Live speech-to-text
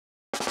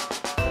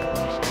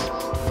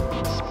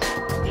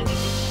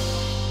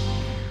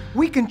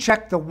We can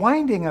check the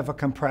winding of a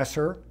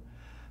compressor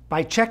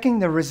by checking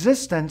the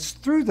resistance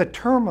through the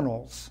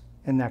terminals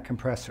in that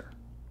compressor.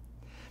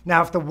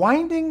 Now, if the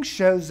winding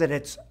shows that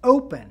it's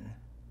open,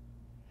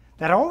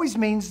 that always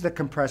means the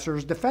compressor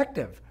is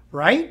defective,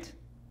 right?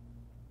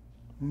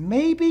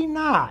 Maybe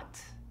not.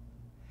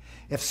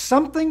 If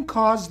something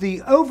caused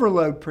the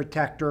overload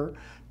protector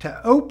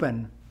to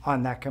open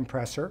on that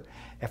compressor,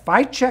 if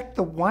I check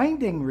the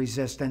winding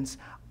resistance,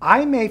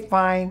 I may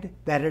find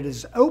that it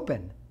is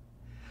open.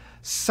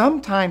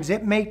 Sometimes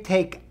it may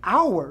take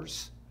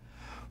hours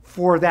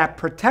for that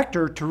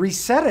protector to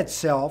reset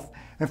itself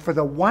and for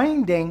the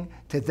winding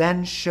to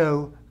then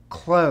show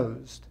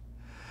closed.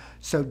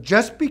 So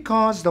just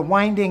because the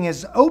winding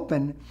is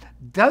open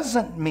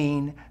doesn't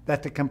mean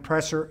that the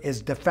compressor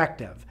is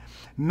defective.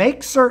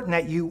 Make certain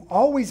that you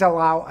always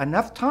allow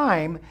enough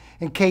time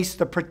in case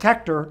the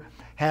protector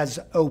has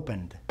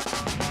opened.